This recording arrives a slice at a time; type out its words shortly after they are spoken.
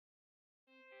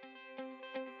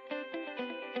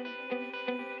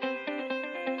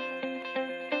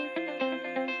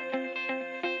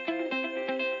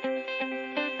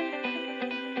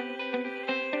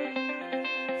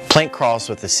Plank crawls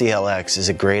with the CLX is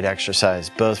a great exercise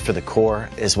both for the core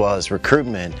as well as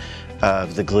recruitment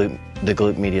of the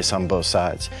glute medius on both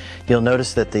sides. You'll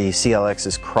notice that the CLX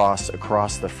is crossed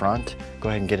across the front. Go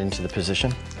ahead and get into the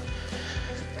position.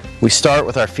 We start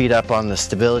with our feet up on the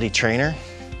stability trainer.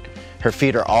 Her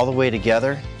feet are all the way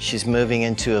together. She's moving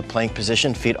into a plank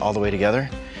position, feet all the way together.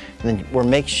 And then we're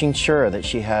making sure that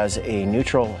she has a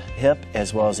neutral hip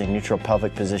as well as a neutral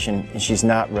pelvic position, and she's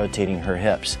not rotating her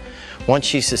hips. Once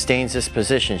she sustains this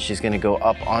position, she's going to go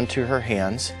up onto her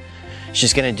hands.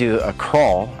 She's going to do a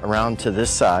crawl around to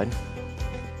this side.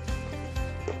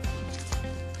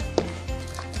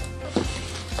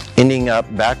 Ending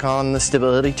up back on the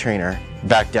stability trainer,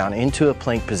 back down into a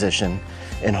plank position,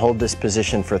 and hold this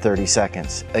position for 30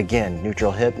 seconds. Again,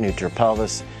 neutral hip, neutral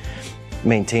pelvis,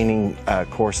 maintaining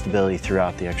core stability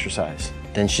throughout the exercise.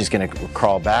 Then she's going to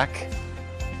crawl back,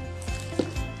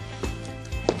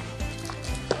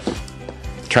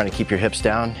 trying to keep your hips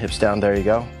down, there you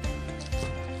go.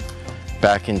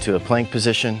 Back into a plank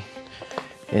position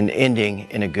and ending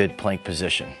in a good plank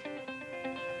position.